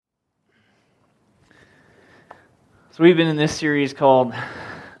So we've been in this series called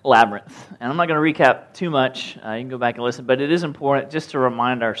Labyrinth, and I'm not going to recap too much. You can go back and listen, but it is important just to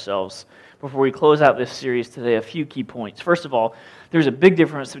remind ourselves before we close out this series today a few key points. First of all, there's a big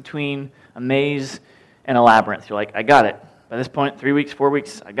difference between a maze and a labyrinth. You're like, I got it. By this point, 3 weeks, 4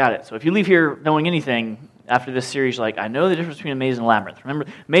 weeks, I got it. So if you leave here knowing anything after this series, you're like, I know the difference between a maze and a labyrinth. Remember,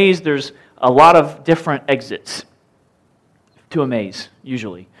 maze, there's a lot of different exits to a maze,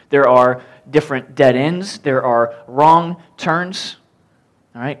 usually. There are different dead ends. There are wrong turns.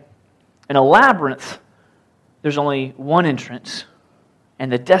 All right? In a labyrinth, there's only one entrance,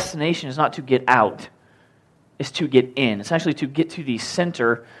 and the destination is not to get out, it's to get in. It's actually to get to the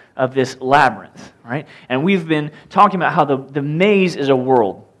center of this labyrinth, right? And we've been talking about how the maze is a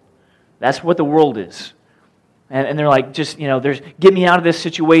world. That's what the world is. And they're like, just, get me out of this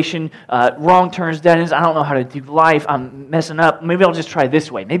situation, wrong turns, dead ends, I don't know how to do life, I'm messing up, maybe I'll just try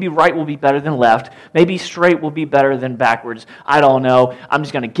this way. Maybe right will be better than left, maybe straight will be better than backwards, I don't know, I'm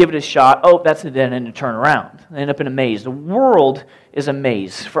just going to give it a shot, oh, that's a dead end and turn around. I end up in a maze. The world is a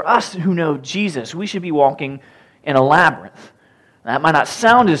maze. For us who know Jesus, we should be walking in a labyrinth. That might not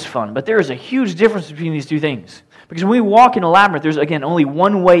sound as fun, but there is a huge difference between these two things. Because when we walk in a labyrinth, there's, again, only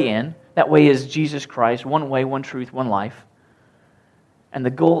one way in. That way is Jesus Christ, one way, one truth, one life. And the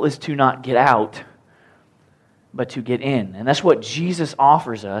goal is to not get out, but to get in. And that's what Jesus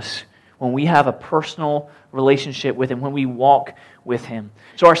offers us when we have a personal relationship with Him, when we walk with Him.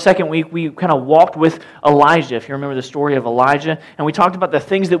 So our second week, we kind of walked with Elijah, if you remember the story of Elijah, and we talked about the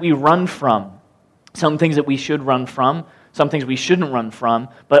things that we run from. Some things that we should run from, some things we shouldn't run from,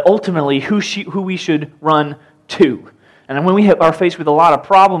 but ultimately who we should run to. And when we are faced with a lot of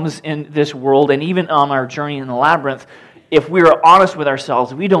problems in this world, and even on our journey in the labyrinth, if we are honest with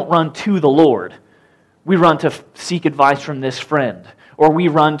ourselves, we don't run to the Lord. We run to seek advice from this friend, or we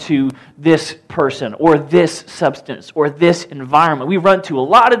run to this person, or this substance, or this environment. We run to a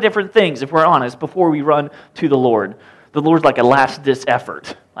lot of different things, if we're honest, before we run to the Lord. The Lord's like a last-ditch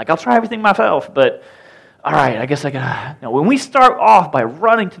effort. Like, I'll try everything myself, but all right, I guess I gotta. When we start off by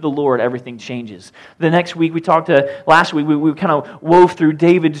running to the Lord, everything changes. The next week, last week, we kind of wove through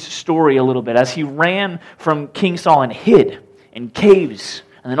David's story a little bit as he ran from King Saul and hid in caves.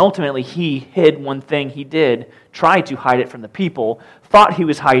 And then ultimately, he hid one thing he did, tried to hide it from the people, thought he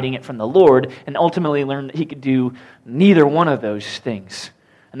was hiding it from the Lord, and ultimately learned that he could do neither one of those things.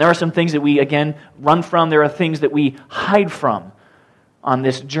 And there are some things that we, again, run from. There are things that we hide from on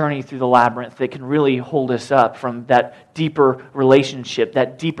this journey through the labyrinth that can really hold us up from that deeper relationship,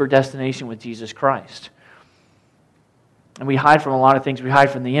 that deeper destination with Jesus Christ. And we hide from a lot of things. We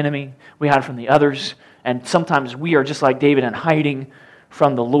hide from the enemy. We hide from the others. And sometimes we are just like David and hiding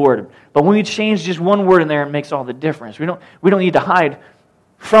from the Lord. But when we change just one word in there, it makes all the difference. We don't need to hide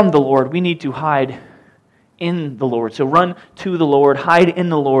from the Lord. We need to hide in the Lord. So run to the Lord, hide in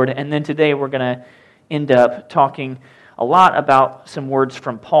the Lord. And then today we're going to end up talking a lot about some words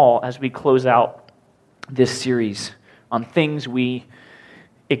from Paul as we close out this series on things we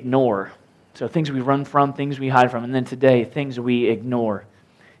ignore. So things we run from, things we hide from, and then today, things we ignore.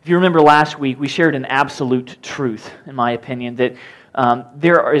 If you remember last week, we shared an absolute truth, in my opinion, that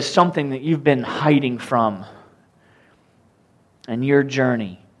there is something that you've been hiding from in your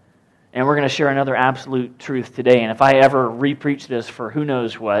journey. And we're going to share another absolute truth today. And if I ever re-preach this for who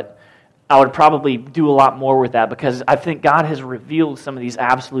knows what, I would probably do a lot more with that because I think God has revealed some of these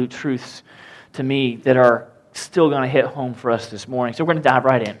absolute truths to me that are still going to hit home for us this morning. So we're going to dive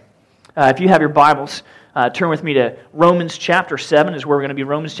right in. If you have your Bibles, turn with me to Romans chapter 7 is where we're going to be,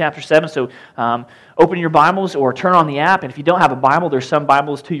 Romans chapter 7. So open your Bibles or turn on the app. And if you don't have a Bible, there's some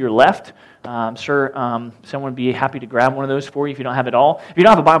Bibles to your left. I'm sure someone would be happy to grab one of those for you if you don't have it all. If you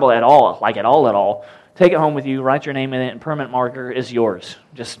don't have a Bible at all, take it home with you, write your name in it, and permanent marker is yours.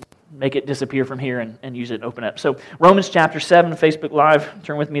 Just make it disappear from here and use it and open up. So Romans chapter 7, Facebook Live,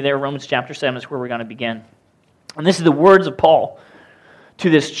 turn with me there. Romans chapter 7 is where we're going to begin. And this is the words of Paul to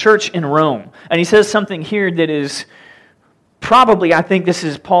this church in Rome. And he says something here that is probably, I think this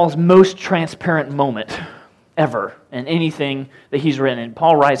is Paul's most transparent moment ever in anything that he's written. And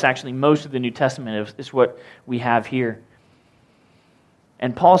Paul writes actually most of the New Testament is what we have here.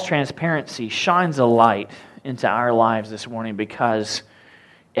 And Paul's transparency shines a light into our lives this morning because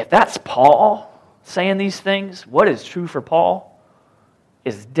if that's Paul saying these things, what is true for Paul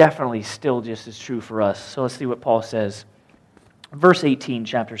is definitely still just as true for us. So let's see what Paul says. Verse 18,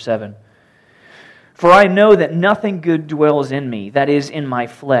 chapter 7. For I know that nothing good dwells in me, that is, in my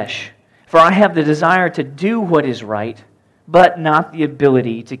flesh. For I have the desire to do what is right, but not the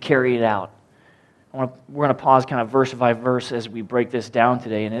ability to carry it out. We're going to pause kind of verse by verse as we break this down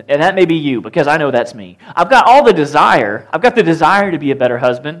today. And that may be you, because I know that's me. I've got all the desire. I've got the desire to be a better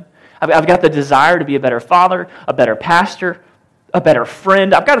husband. I've got the desire to be a better father, a better pastor, a better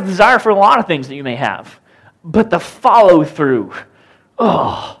friend. I've got a desire for a lot of things that you may have. But the follow-through,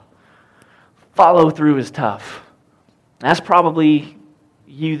 follow-through is tough. That's probably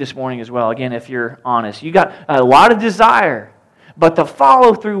you this morning as well, again, if you're honest. You got a lot of desire, but the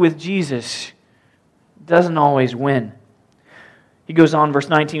follow-through with Jesus doesn't always win. He goes on, verse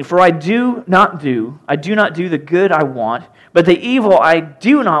 19, "For I do not do the good I want, but the evil I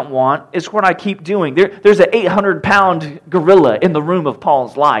do not want is what I keep doing." There's an 800-pound gorilla in the room of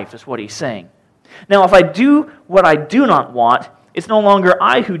Paul's life, is what he's saying. "Now, if I do what I do not want, it's no longer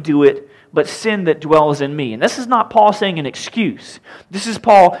I who do it, but sin that dwells in me." And this is not Paul saying an excuse. This is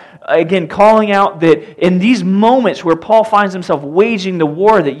Paul, again, calling out that in these moments where Paul finds himself waging the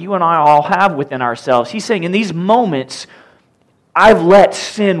war that you and I all have within ourselves, he's saying in these moments, I've let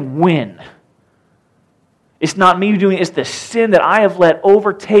sin win. It's not me doing it, it's the sin that I have let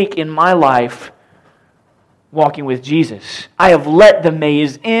overtake in my life walking with Jesus. I have let the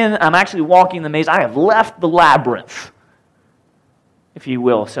maze in. I'm actually walking the maze. I have left the labyrinth, if you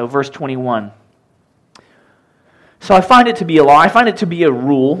will. So verse 21. "So I find it to be a law, I find it to be a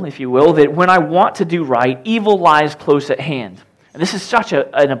rule, if you will, that when I want to do right, evil lies close at hand." And this is such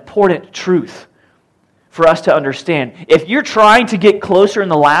an important truth for us to understand. If you're trying to get closer in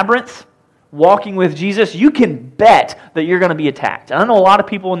the labyrinth, walking with Jesus, you can bet that you're going to be attacked. And I know a lot of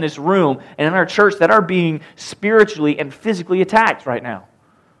people in this room and in our church that are being spiritually and physically attacked right now.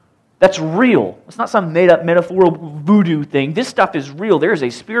 That's real. It's not some made-up metaphorical voodoo thing. This stuff is real. There is a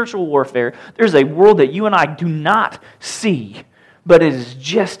spiritual warfare. There's a world that you and I do not see, but it is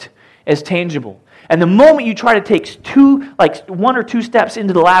just as tangible. And the moment you try to take one or two steps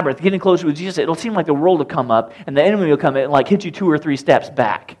into the labyrinth, getting closer with Jesus, it'll seem like the world will come up, and the enemy will come in and hit you 2 or 3 steps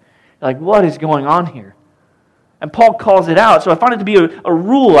back. You're like, what is going on here? And Paul calls it out. So I find it to be a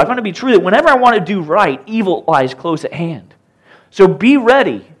rule. I find it to be true that whenever I want to do right, evil lies close at hand. So be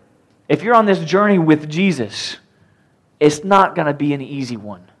ready. If you're on this journey with Jesus, it's not going to be an easy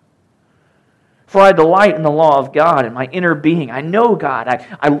one. "For I delight in the law of God in my inner being. I know God.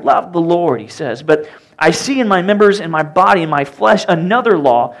 I love the Lord," he says. "But I see in my members, in my body, in my flesh, another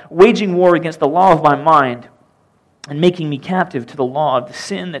law, waging war against the law of my mind and making me captive to the law of the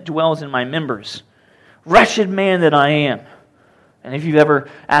sin that dwells in my members. Wretched man that I am." And if you've ever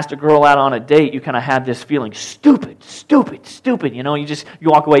asked a girl out on a date, you kind of have this feeling, stupid, stupid, stupid. You know, you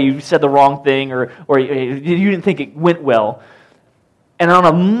walk away, you said the wrong thing, or you didn't think it went well. And on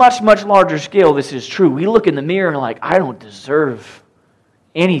a much, much larger scale, this is true. We look in the mirror and we're like, I don't deserve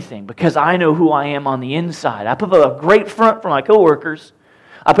anything because I know who I am on the inside. I put up a great front for my coworkers.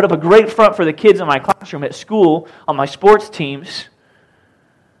 I put up a great front for the kids in my classroom at school, on my sports teams,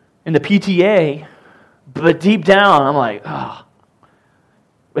 in the PTA. But deep down, I'm like,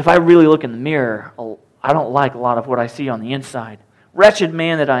 if I really look in the mirror, I don't like a lot of what I see on the inside. "Wretched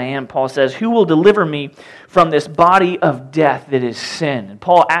man that I am," Paul says, "who will deliver me from this body of death that is sin?" And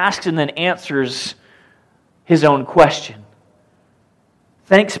Paul asks and then answers his own question.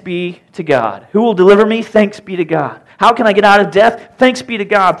 Thanks be to God. Who will deliver me? Thanks be to God. How can I get out of death? Thanks be to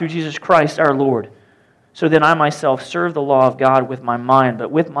God through Jesus Christ our Lord. So then I myself serve the law of God with my mind,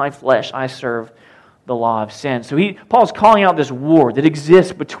 but with my flesh I serve the law of sin. So Paul's calling out this war that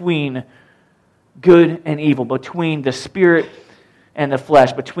exists between good and evil, between the spirit and the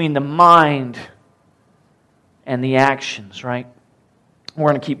flesh, between the mind and the actions, right? We're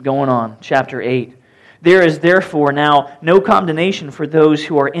going to keep going on. Chapter 8. "There is therefore now no condemnation for those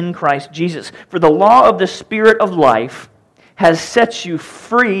who are in Christ Jesus. For the law of the Spirit of life has set you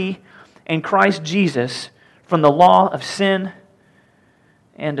free in Christ Jesus from the law of sin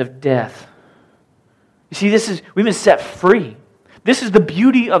and of death." You see, we've been set free. This is the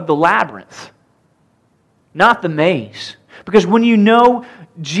beauty of the labyrinth, not the maze. Because when you know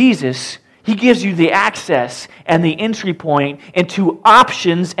Jesus, He gives you the access and the entry point into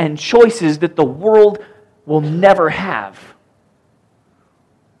options and choices that the world will never have.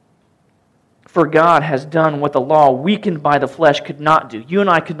 "For God has done what the law, weakened by the flesh, could not do." You and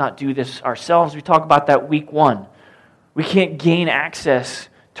I could not do this ourselves. We talk about that week 1. We can't gain access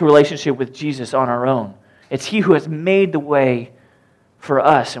to a relationship with Jesus on our own. It's He who has made the way for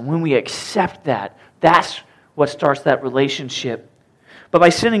us. And when we accept that, that's what starts that relationship. "But by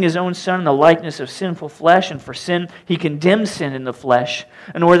sending His own Son in the likeness of sinful flesh, and for sin, He condemned sin in the flesh,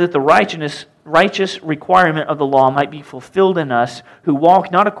 in order that the righteous requirement of the law might be fulfilled in us, who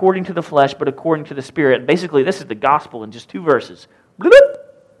walk not according to the flesh, but according to the Spirit." Basically, this is the gospel in just 2 verses.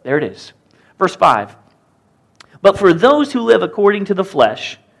 There it is. Verse 5. But for those who live according to the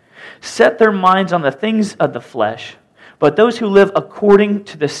flesh, set their minds on the things of the flesh. But those who live according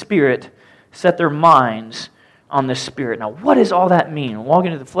to the Spirit, set their minds on the Spirit. Now, what does all that mean?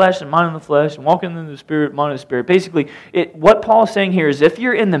 Walking in the flesh and mind in the flesh, and walking in the Spirit, mind in the Spirit. Basically, what Paul is saying here is if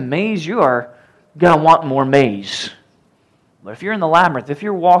you're in the maze, you are going to want more maze. But if you're in the labyrinth, if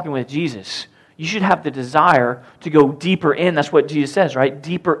you're walking with Jesus, you should have the desire to go deeper in. That's what Jesus says, right?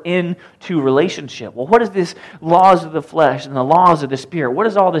 Deeper into relationship. Well, what is this laws of the flesh and the laws of the Spirit? What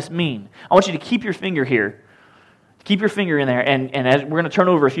does all this mean? I want you to keep your finger here. Keep your finger in there, and as we're going to turn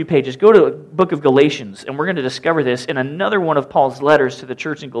over a few pages, go to the book of Galatians, and we're going to discover this in another one of Paul's letters to the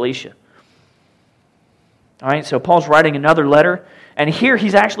church in Galatia. All right, so Paul's writing another letter, and here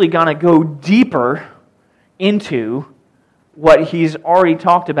he's actually going to go deeper into what he's already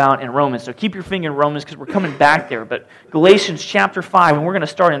talked about in Romans. So keep your finger in Romans because we're coming back there. But Galatians chapter 5, and we're going to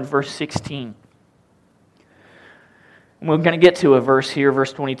start in verse 16. And we're going to get to a verse here.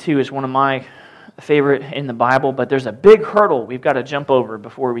 Verse 22 is one of my favorite in the Bible, but there's a big hurdle we've got to jump over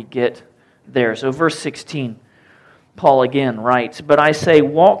before we get there. So verse 16, Paul again writes, "But I say,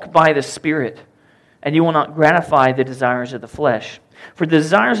 walk by the Spirit, and you will not gratify the desires of the flesh. For the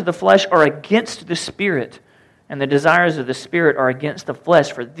desires of the flesh are against the Spirit, and the desires of the Spirit are against the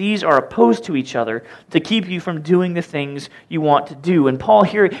flesh, for these are opposed to each other to keep you from doing the things you want to do." And Paul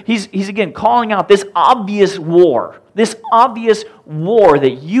here, he's again calling out this obvious war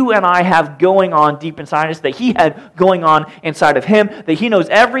that you and I have going on deep inside us, that he had going on inside of him, that he knows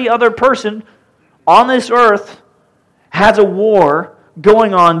every other person on this earth has a war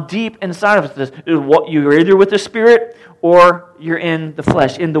going on deep inside of us. You're either with the Spirit or you're in the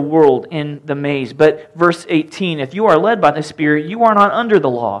flesh, in the world, in the maze. But verse 18, if you are led by the Spirit, you are not under the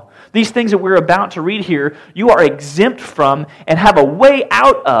law. These things that we're about to read here, you are exempt from and have a way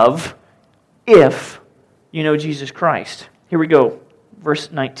out of if you know Jesus Christ. Here we go,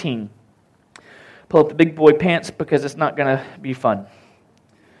 verse 19. Pull up the big boy pants because it's not going to be fun.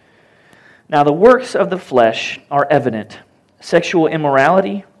 "Now the works of the flesh are evident: sexual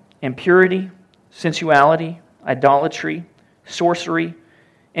immorality, impurity, sensuality, idolatry, sorcery,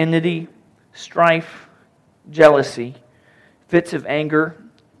 enmity, strife, jealousy, fits of anger,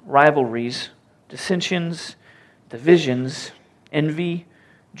 rivalries, dissensions, divisions, envy,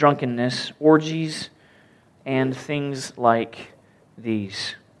 drunkenness, orgies, and things like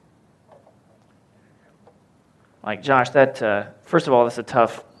these." Like, Josh, first of all, that's a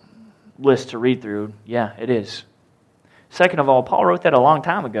tough list to read through. Yeah, it is. Second of all, Paul wrote that a long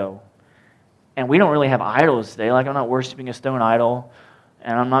time ago. And we don't really have idols today. Like, I'm not worshiping a stone idol,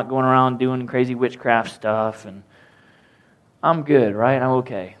 and I'm not going around doing crazy witchcraft stuff, and I'm good, right? I'm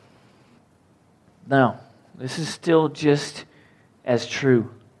okay. No, this is still just as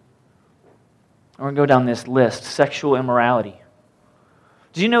true. We're going to go down this list. Sexual immorality.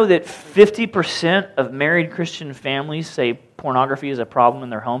 Do you know that 50% of married Christian families say pornography is a problem in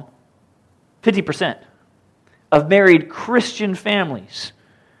their home? 50% of married Christian families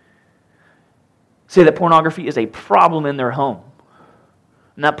say that pornography is a problem in their home.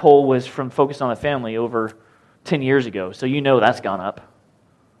 And that poll was from Focus on the Family over 10 years ago, so you know that's gone up.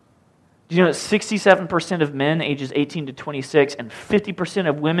 Do you know that 67% of men ages 18 to 26 and 50%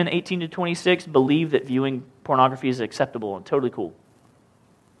 of women 18 to 26 believe that viewing pornography is acceptable and totally cool?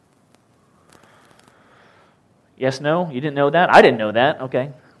 Yes, no? You didn't know that? I didn't know that.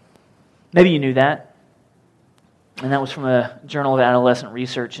 Okay. Maybe you knew that. And that was from a Journal of Adolescent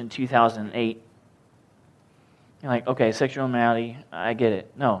Research in 2008. You're like, okay, sexual immorality, I get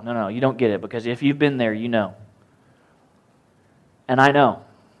it. No, you don't get it, because if you've been there, you know. And I know,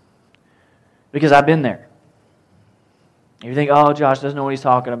 because I've been there. You think, oh, Josh doesn't know what he's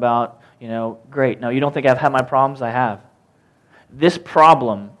talking about. Great. No, you don't think I've had my problems? I have. This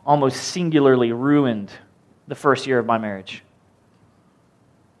problem almost singularly ruined the first year of my marriage.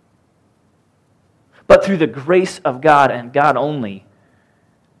 But through the grace of God and God only,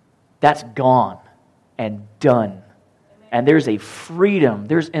 that's gone and done. And there's a freedom.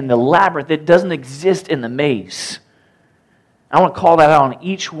 There's in the labyrinth that doesn't exist in the maze. I want to call that out on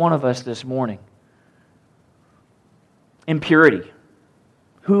each one of us this morning. Impurity.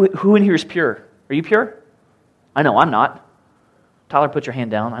 Who in here is pure? Are you pure? I know I'm not. Tyler, put your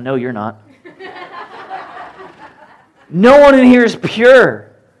hand down. I know you're not. No one in here is pure.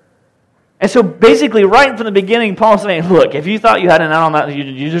 And so basically, right from the beginning, Paul's saying, look, if you thought you had an out on that,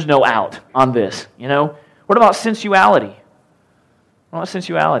 there's no out on this. What about sensuality? What about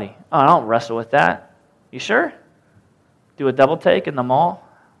sensuality? Oh, I don't wrestle with that. You sure? Do a double take in the mall?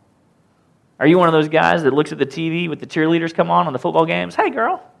 Are you one of those guys that looks at the TV with the cheerleaders come on the football games? Hey,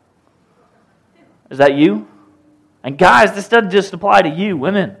 girl. Is that you? And guys, this doesn't just apply to you,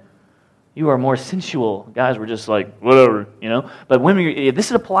 women. You are more sensual. Guys, we're just like, whatever, But women,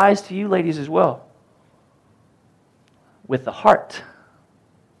 this applies to you ladies as well. With the heart,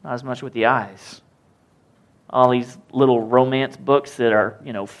 not as much with the eyes. All these little romance books that are,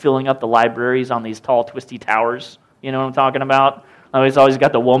 filling up the libraries on these tall, twisty towers. You know what I'm talking about? It's always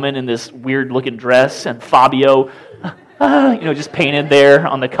got the woman in this weird-looking dress and Fabio, just painted there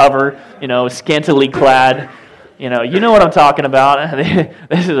on the cover, scantily clad. You know what I'm talking about.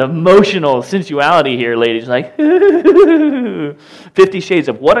 This is emotional sensuality here, ladies. Like, 50 Shades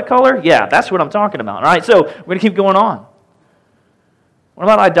of what a color? Yeah, that's what I'm talking about. All right, so we're going to keep going on. What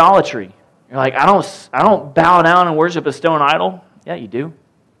about idolatry? You're like, I don't bow down and worship a stone idol. Yeah, you do.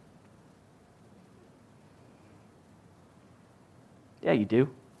 Yeah, you do.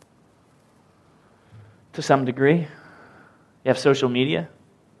 To some degree. You have social media.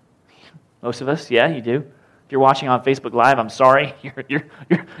 Most of us, yeah, you do. If you're watching on Facebook Live, I'm sorry. You're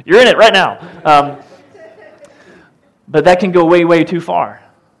in it right now. But that can go way, way too far.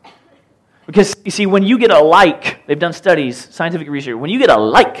 Because, you see, when you get a like, they've done studies, scientific research, when you get a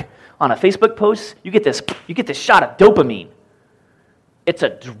like on a Facebook post, you get this shot of dopamine. It's a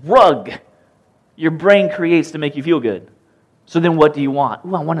drug your brain creates to make you feel good. So then what do you want?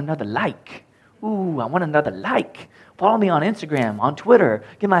 Ooh, I want another like. Ooh, I want another like. Follow me on Instagram, on Twitter,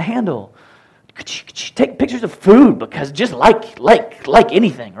 get my handle. Take pictures of food because just like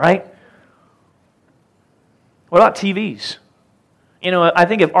anything, right? What about TVs? I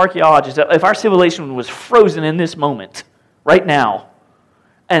think if our civilization was frozen in this moment, right now,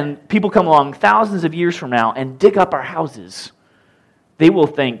 and people come along thousands of years from now and dig up our houses, they will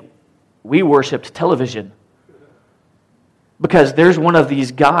think we worshipped television. Because there's one of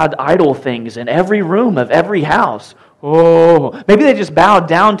these God idol things in every room of every house. Oh, maybe they just bowed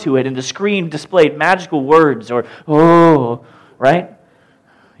down to it and the screen displayed magical words or, oh, right?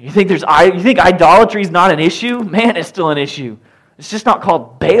 You think idolatry is not an issue? Man, it's still an issue. It's just not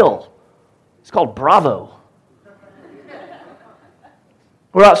called Baal. It's called Bravo.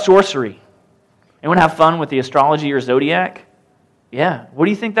 What about sorcery? Anyone have fun with the astrology or zodiac? Yeah. What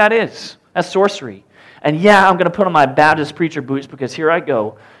do you think that is? That's sorcery. And yeah, I'm going to put on my Baptist preacher boots because here I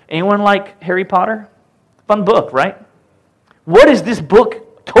go. Anyone like Harry Potter? Fun book, right? What is this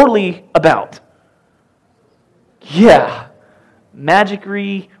book totally about? Yeah.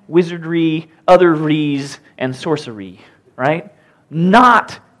 Magicry, wizardry, otherries, and sorcery, right?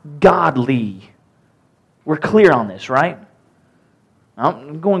 Not godly. We're clear on this, right?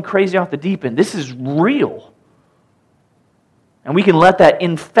 I'm going crazy off the deep end. This is real. And we can let that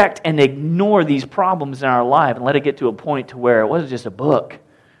infect and ignore these problems in our life and let it get to a point to where it wasn't just a book.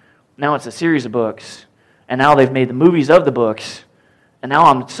 Now it's a series of books. And now they've made the movies of the books. And now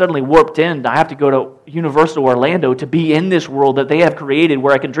I'm suddenly warped in. I have to go to Universal Orlando to be in this world that they have created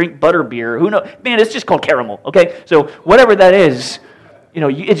where I can drink butterbeer. Who knows? Man, it's just called caramel, okay? So whatever that is,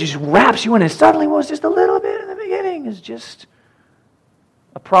 it just wraps you in. And suddenly what was just a little bit in the beginning is just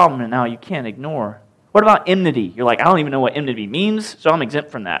a problem. And now you can't ignore. What about enmity? You're like, I don't even know what enmity means, so I'm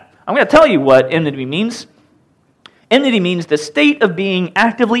exempt from that. I'm going to tell you what enmity means. Enmity means the state of being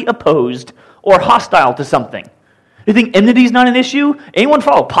actively opposed or hostile to something. You think enmity is not an issue? Anyone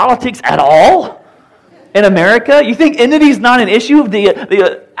follow politics at all in America? You think enmity is not an issue of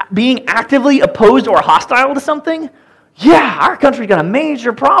the being actively opposed or hostile to something? Yeah, our country's got a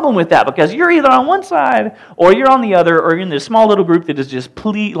major problem with that because you're either on one side or you're on the other or you're in this small little group that is just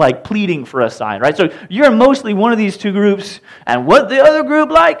pleading for a side, right? So you're mostly one of these two groups, and what the other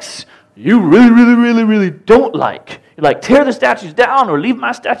group likes, you really, really, really, really don't like. You're like, tear the statues down or leave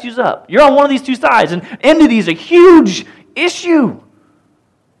my statues up. You're on one of these two sides, and enmity is a huge issue.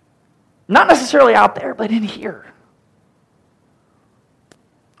 Not necessarily out there, but in here.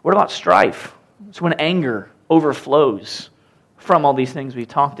 What about strife? It's when anger overflows from all these things we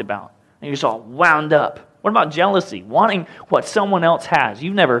talked about. And you're just all wound up. What about jealousy? Wanting what someone else has.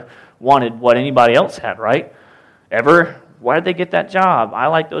 You've never wanted what anybody else had, right? Ever? Why did they get that job? I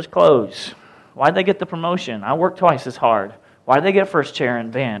like those clothes. Why did they get the promotion? I worked twice as hard. Why did they get first chair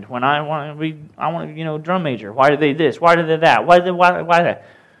in band when I want drum major? Why did they this? Why did they that? Why that?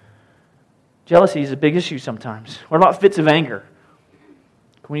 Jealousy is a big issue sometimes. What about fits of anger?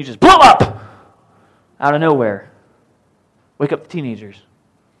 When you just blow up out of nowhere. Wake up the teenagers.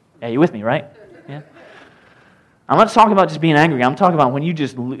 Yeah, you with me, right? Yeah. I'm not talking about just being angry. I'm talking about when you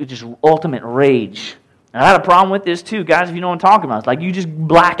just ultimate rage. And I had a problem with this too, guys, if you know what I'm talking about. It's like you just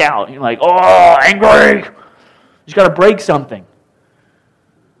black out. You're like, oh, angry. You just got to break something.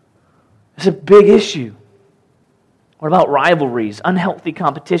 It's a big issue. What about rivalries, unhealthy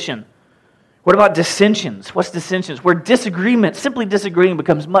competition? What about dissensions? What's dissensions? Where disagreement, simply disagreeing,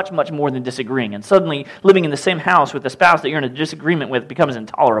 becomes much, much more than disagreeing. And suddenly, living in the same house with a spouse that you're in a disagreement with becomes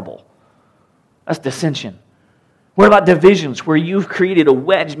intolerable. That's dissension. What about divisions, where you've created a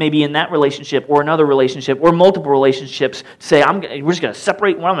wedge maybe in that relationship or another relationship or multiple relationships to say, we're just going to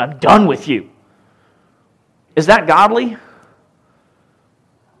separate one, I'm done with you. Is that godly?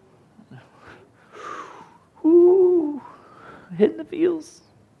 Ooh, hitting the feels.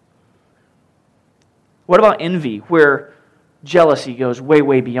 What about envy, where jealousy goes way,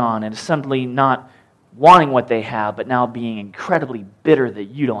 way beyond and is suddenly not wanting what they have, but now being incredibly bitter that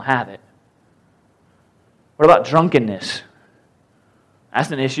you don't have it? What about drunkenness?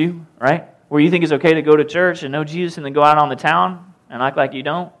 That's an issue, right? Where you think it's okay to go to church and know Jesus and then go out on the town and act like you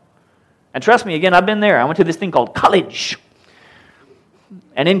don't. And trust me, again, I've been there. I went to this thing called college.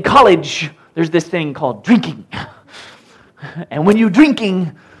 And in college, there's this thing called drinking. And when you're drinking,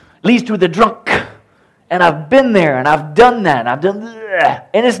 it leads to the drunk. And I've been there, and I've done that,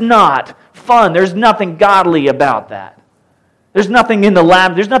 and it's not fun. There's nothing godly about that. There's nothing in the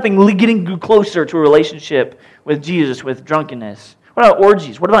lab. There's nothing getting you closer to a relationship with Jesus with drunkenness. What about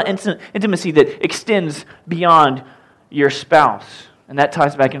orgies? What about intimacy that extends beyond your spouse? And that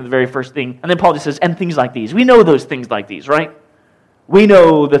ties back into the very first thing. And then Paul just says, and things like these. We know those things like these, right? We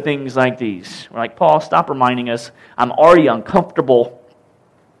know the things like these. We're like, Paul, stop reminding us. I'm already uncomfortable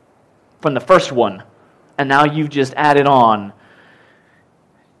from the first one. And now you've just added on.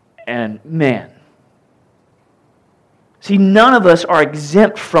 And man. See, none of us are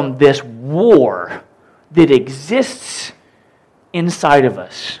exempt from this war that exists inside of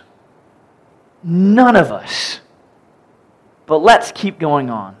us. None of us. But let's keep going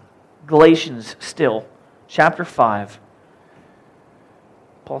on. Galatians still, chapter 5.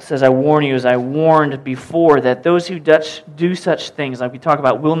 Paul says, I warn you, as I warned before, that those who do such things, like we talk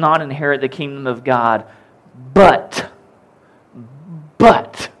about, will not inherit the kingdom of God. But,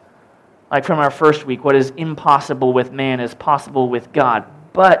 like from our first week, what is impossible with man is possible with God.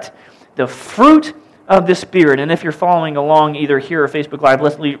 But the fruit of the Spirit, and if you're following along either here or Facebook Live,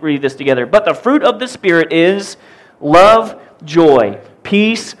 let's read this together. But the fruit of the Spirit is love, joy,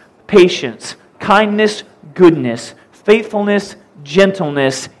 peace, patience, kindness, goodness, faithfulness,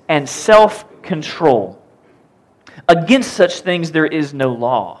 gentleness, and self-control. Against such things there is no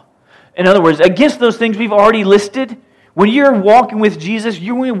law. In other words, against those things we've already listed, when you're walking with Jesus,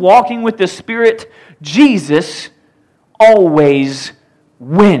 you're walking with the Spirit, Jesus always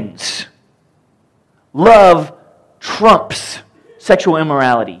wins. Love trumps sexual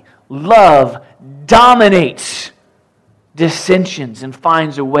immorality. Love dominates dissensions and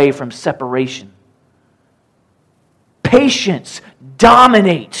finds a way from separation. Patience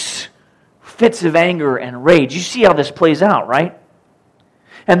dominates fits of anger and rage. You see how this plays out, right?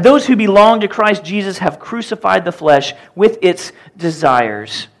 And those who belong to Christ Jesus have crucified the flesh with its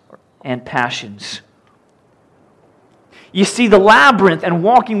desires and passions. You see, the labyrinth and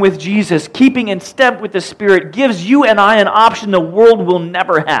walking with Jesus, keeping in step with the Spirit, gives you and I an option the world will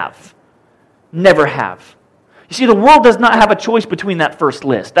never have. Never have. You see, the world does not have a choice between that first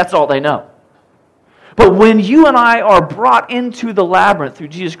list. That's all they know. But when you and I are brought into the labyrinth through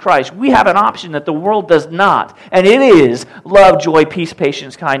Jesus Christ, we have an option that the world does not. And it is love, joy, peace,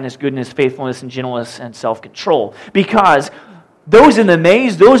 patience, kindness, goodness, faithfulness, and gentleness, and self-control. Because those in the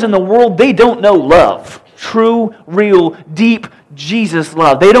maze, those in the world, they don't know love. True, real, deep Jesus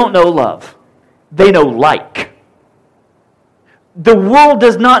love. They don't know love. They know like. The world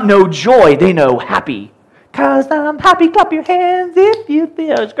does not know joy. They know happy. 'Cause I'm happy, clap your hands if you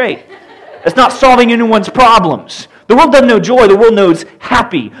feel. It's great. It's not solving anyone's problems. The world doesn't know joy. The world knows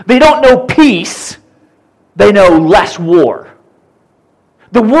happy. They don't know peace. They know less war.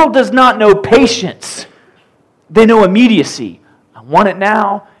 The world does not know patience. They know immediacy. I want it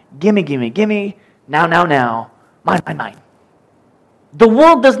now. Gimme, gimme, gimme. Now, now, now. Mine, mine, mine. The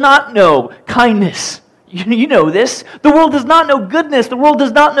world does not know kindness. You know this. The world does not know goodness. The world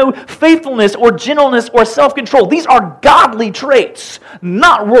does not know faithfulness or gentleness or self-control. These are godly traits,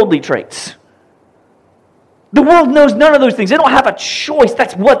 not worldly traits. The world knows none of those things. They don't have a choice.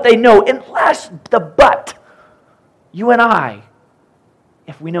 That's what they know. Unless you and I,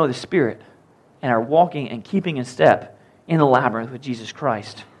 if we know the Spirit and are walking and keeping in step in the labyrinth with Jesus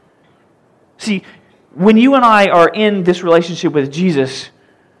Christ. See, when you and I are in this relationship with Jesus,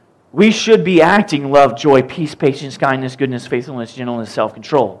 we should be acting love, joy, peace, patience, kindness, goodness, faithfulness, gentleness,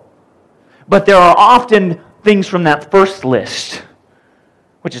 self-control. But there are often things from that first list,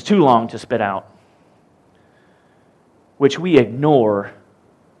 which is too long to spit out, which we ignore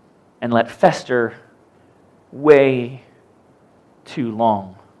and let fester way too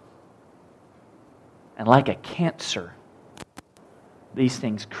long. And like a cancer, these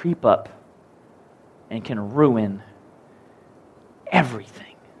things creep up and can ruin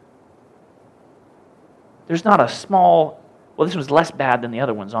everything. There's not a small, well, this one's less bad than the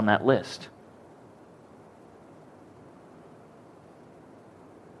other ones on that list.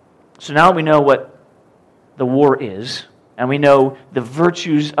 So now we know what the war is, and we know the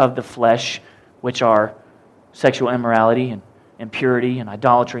virtues of the flesh, which are sexual immorality and impurity and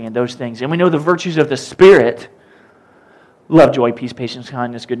idolatry and those things. And we know the virtues of the Spirit: love, joy, peace, patience,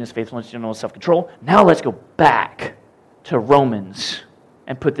 kindness, goodness, faithfulness, gentleness, self-control. Now let's go back to Romans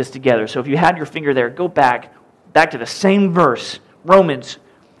and put this together. So if you had your finger there, go back to the same verse, Romans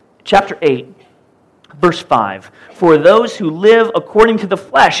chapter 8, verse 5. For those who live according to the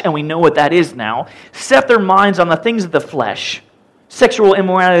flesh, and we know what that is now, set their minds on the things of the flesh. Sexual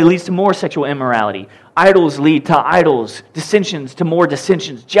immorality leads to more sexual immorality. Idols lead to idols. Dissensions to more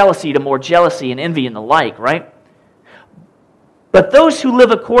dissensions. Jealousy to more jealousy and envy and the like, right? But those who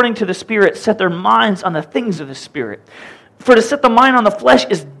live according to the Spirit set their minds on the things of the Spirit. For to set the mind on the flesh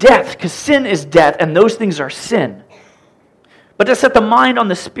is death, because sin is death, and those things are sin. But to set the mind on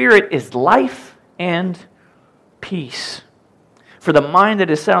the Spirit is life and peace. For the mind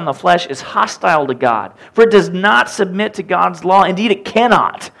that is set on the flesh is hostile to God, for it does not submit to God's law. Indeed, it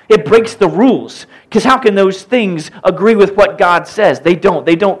cannot. It breaks the rules. Because how can those things agree with what God says? They don't.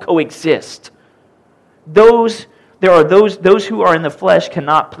 They don't coexist. Those who are in the flesh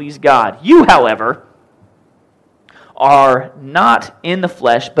cannot please God. You, however, are not in the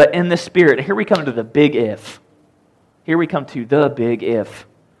flesh, but in the Spirit. Here we come to the big if. Here we come to the big if.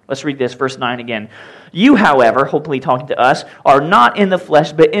 Let's read this, verse 9 again. You, however, hopefully talking to us, are not in the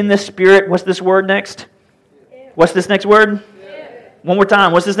flesh, but in the Spirit. What's this word next? If. What's this next word? If. One more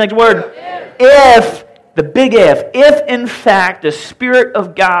time. What's this next word? If. The big if. If, in fact, the Spirit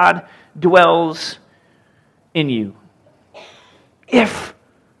of God dwells in you. If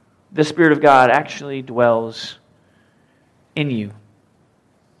the Spirit of God actually dwells in you.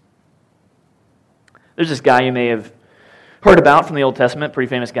 There's this guy you may have heard about from the Old Testament, pretty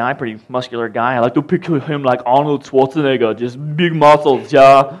famous guy, pretty muscular guy. I like to picture him like Arnold Schwarzenegger, just big muscles,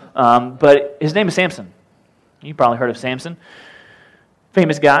 yeah. But his name is Samson. You probably heard of Samson.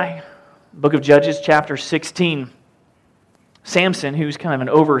 Famous guy. Book of Judges, chapter 16. Samson, who's kind of an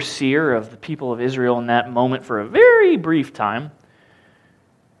overseer of the people of Israel in that moment for a very brief time,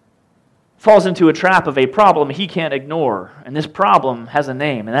 falls into a trap of a problem he can't ignore. And this problem has a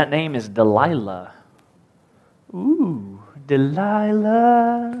name, and that name is Delilah. Ooh,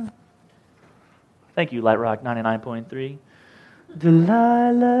 Delilah. Thank you, Light Rock 99.3.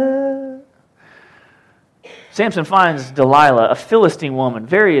 Delilah. Samson finds Delilah, a Philistine woman,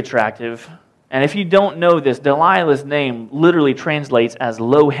 very attractive. And if you don't know this, Delilah's name literally translates as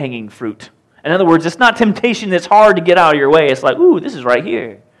low-hanging fruit. In other words, it's not temptation that's hard to get out of your way. It's like, ooh, this is right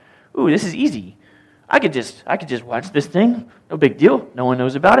here. Ooh, this is easy. I could just watch this thing. No big deal. No one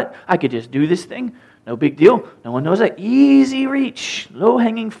knows about it. I could just do this thing. No big deal. No one knows it. Easy reach.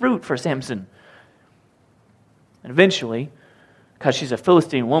 Low-hanging fruit for Samson. And eventually, because she's a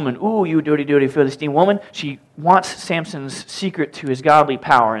Philistine woman, ooh, you dirty Philistine woman, she wants Samson's secret to his godly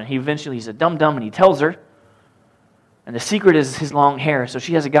power. And he's a dum-dum, and he tells her. And the secret is his long hair. So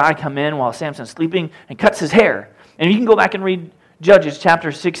she has a guy come in while Samson's sleeping and cuts his hair. And you can go back and read Judges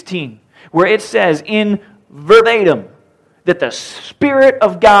chapter 16, where it says in verbatim that the Spirit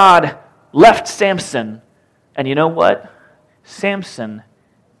of God left Samson. And you know what? Samson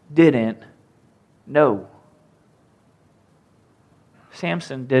didn't know.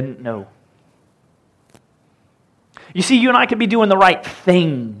 Samson didn't know. You see, you and I could be doing the right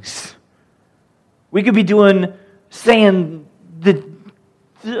things. We could be saying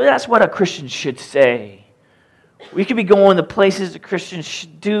that's what a Christian should say. We could be going to places that Christians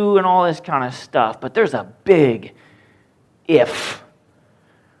should do and all this kind of stuff. But there's a big if.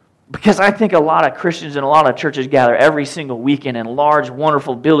 Because I think a lot of Christians and a lot of churches gather every single weekend in large,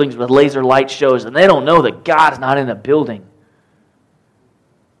 wonderful buildings with laser light shows, and they don't know that God's not in the building.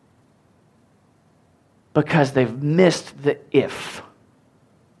 Because they've missed the if.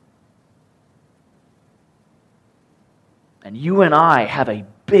 And you and I have a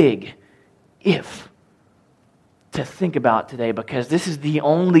big if to think about today, because this is the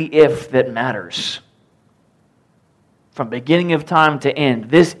only if that matters. From beginning of time to end,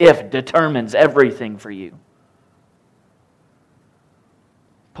 this if determines everything for you.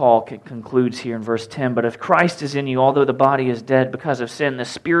 Paul concludes here in verse 10, but if Christ is in you, although the body is dead because of sin, the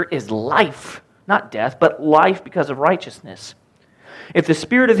Spirit is life, not death, but life because of righteousness. If the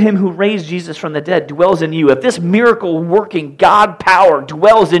Spirit of Him who raised Jesus from the dead dwells in you, if this miracle-working God power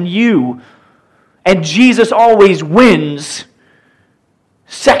dwells in you, and Jesus always wins,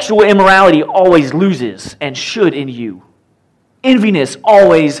 sexual immorality always loses and should in you. Enviness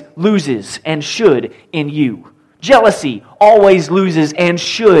always loses and should in you. Jealousy always loses and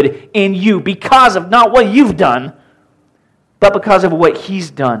should in you because of not what you've done, but because of what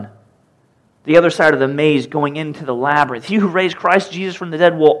He's done. The other side of the maze going into the labyrinth. He who raised Christ Jesus from the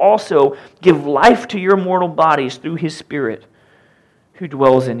dead will also give life to your mortal bodies through His Spirit who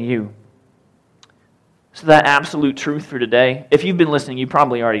dwells in you. So that absolute truth for today, if you've been listening, you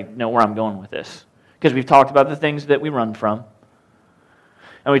probably already know where I'm going with this. Because we've talked about the things that we run from.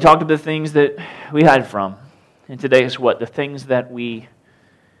 And we talked about the things that we hide from. And today is what? The things that we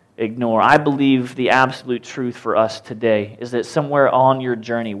ignore. I believe the absolute truth for us today is that somewhere on your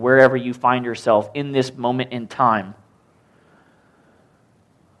journey, wherever you find yourself in this moment in time,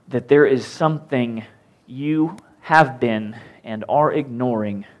 that there is something you have been and are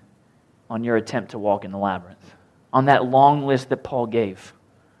ignoring on your attempt to walk in the labyrinth. On that long list that Paul gave.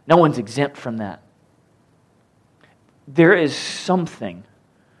 No one's exempt from that. There is something,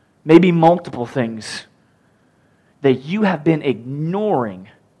 maybe multiple things, that you have been ignoring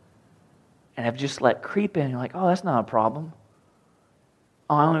and have just let creep in. You're like, oh, that's not a problem.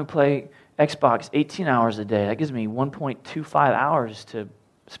 Oh, I only play Xbox 18 hours a day. That gives me 1.25 hours to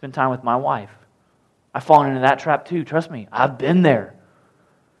spend time with my wife. I've fallen into that trap too. Trust me, I've been there.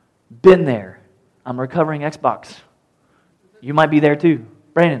 Been there. I'm recovering Xbox. You might be there too.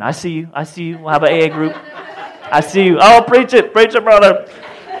 Brandon, I see you. I see you. We'll have an AA group. I see you. Oh, preach it, brother.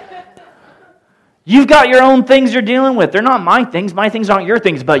 You've got your own things you're dealing with. They're not my things. My things aren't your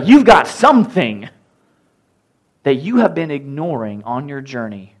things. But you've got something that you have been ignoring on your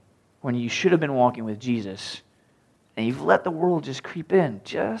journey when you should have been walking with Jesus. And you've let the world just creep in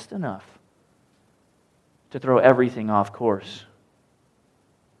just enough to throw everything off course.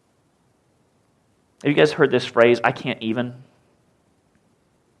 Have you guys heard this phrase, I can't even?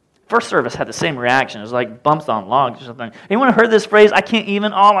 First service had the same reaction. It was like bumps on logs or something. Anyone heard this phrase, I can't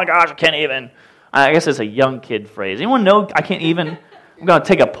even? Oh my gosh, I can't even. I guess it's a young kid phrase. Anyone know I can't even? I'm going to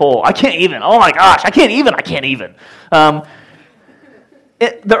take a poll. I can't even. Oh my gosh, I can't even.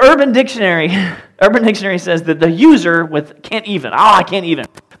 The Urban Dictionary says that the user with can't even. Oh, I can't even.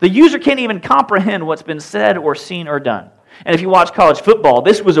 The user can't even comprehend what's been said or seen or done. And if you watch college football,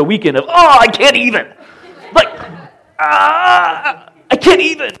 this was a weekend of, oh, I can't even. Like, I can't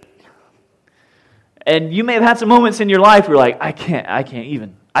even. And you may have had some moments in your life where you're like, I can't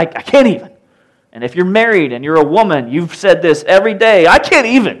even. I can't even. And if you're married and you're a woman, you've said this every day, I can't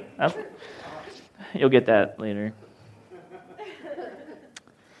even. You'll get that later.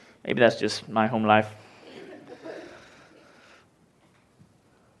 Maybe that's just my home life.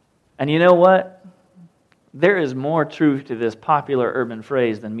 And you know what? There is more truth to this popular urban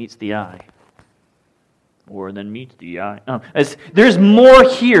phrase than meets the eye. Or than meets the eye. No, there's more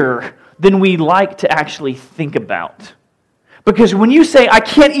here than we like to actually think about. Because when you say, I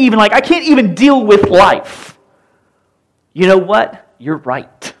can't even deal with life, you know what? You're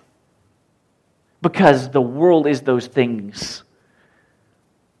right. Because the world is those things.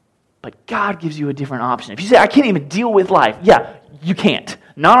 But God gives you a different option. If you say, I can't even deal with life, yeah, you can't.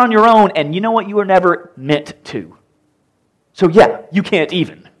 Not on your own, and you know what? You were never meant to. So yeah, you can't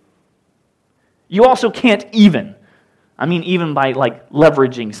even. You also can't even. I mean, even by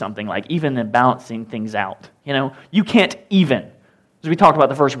leveraging something, even and balancing things out. You can't even. As we talked about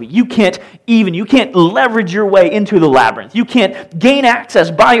the first week, you can't leverage your way into the labyrinth. You can't gain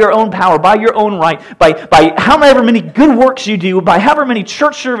access by your own power, by your own right, by however many good works you do, by however many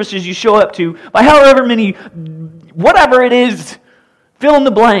church services you show up to, by however many, whatever it is, fill in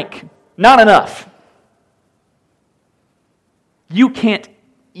the blank. Not enough. You can't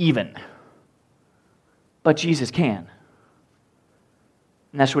even. But Jesus can.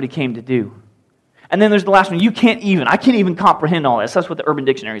 And that's what He came to do. And then there's the last one. You can't even. I can't even comprehend all this. That's what the Urban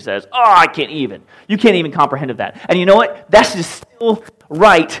Dictionary says. Oh, I can't even. You can't even comprehend of that. And you know what? That's just still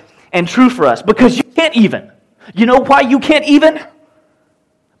right and true for us. Because you can't even. You know why you can't even?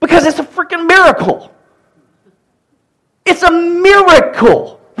 Because it's a freaking miracle. It's a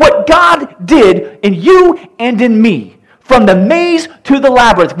miracle what God did in you and in me. From the maze to the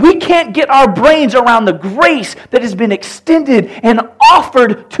labyrinth. We can't get our brains around the grace that has been extended and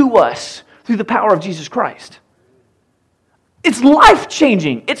offered to us through the power of Jesus Christ. It's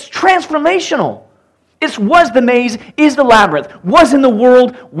life-changing. It's transformational. It was the maze, is the labyrinth, was in the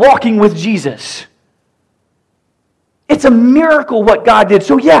world walking with Jesus. It's a miracle what God did.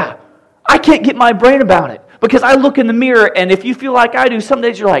 So yeah, I can't get my brain about it. Because I look in the mirror, and if you feel like I do, some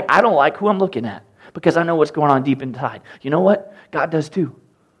days you're like, I don't like who I'm looking at. Because I know what's going on deep inside. You know what? God does too.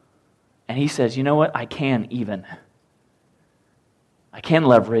 And he says, you know what? I can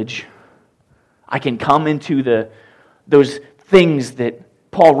leverage. I can come into those things that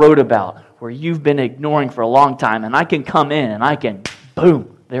Paul wrote about, where you've been ignoring for a long time, and I can come in and I can,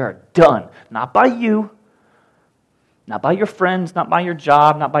 boom, they're done. Not by you, not by your friends, not by your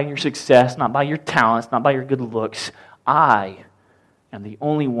job, not by your success, not by your talents, not by your good looks. I am the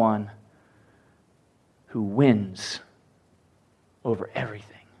only one who wins over everything.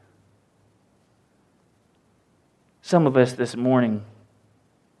 Some of us this morning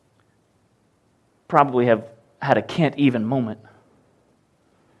probably have had a can't even moment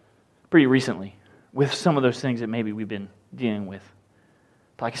pretty recently with some of those things that maybe we've been dealing with.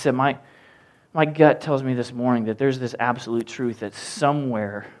 But like I said, my gut tells me this morning that there's this absolute truth that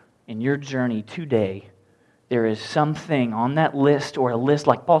somewhere in your journey today, there is something on that list, or a list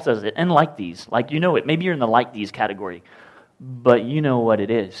like Paul says it, and like these, like you know it, maybe you're in the like these category, but you know what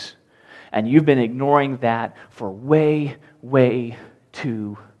it is. And you've been ignoring that for way, way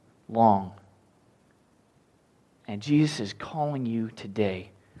too long. And Jesus is calling you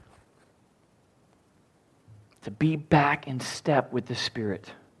today to be back in step with the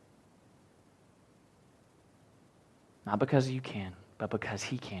Spirit. Not because you can, but because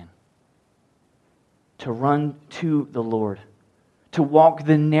He can. To run to the Lord. To walk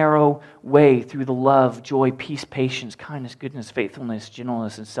the narrow way through the love, joy, peace, patience, kindness, goodness, faithfulness,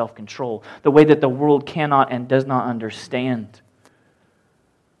 gentleness, and self-control. The way that the world cannot and does not understand.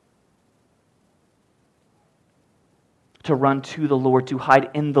 To run to the Lord, to hide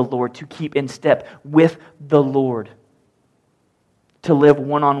in the Lord, to keep in step with the Lord. To live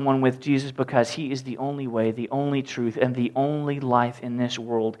one-on-one with Jesus because He is the only way, the only truth, and the only life in this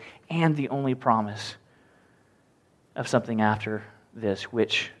world, and the only promise of something after this,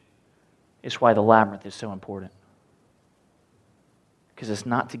 which is why the labyrinth is so important. Because it's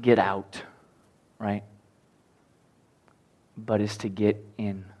not to get out, right? But it's to get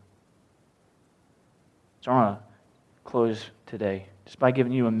in. So I want to close today just by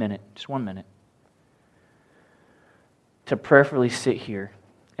giving you a minute, just 1 minute, to prayerfully sit here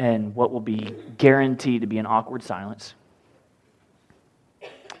in what will be guaranteed to be an awkward silence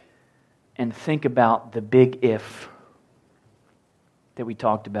and think about the big if that we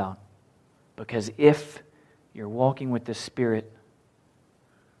talked about. Because if you're walking with the Spirit,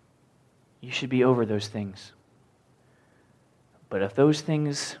 you should be over those things. But if those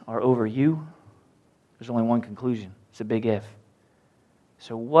things are over you, there's only one conclusion. It's a big if.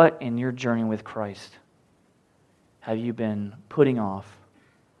 So what in your journey with Christ have you been putting off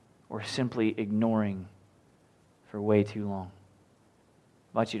or simply ignoring for way too long?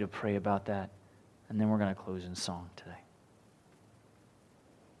 I invite you to pray about that, and then we're going to close in song today.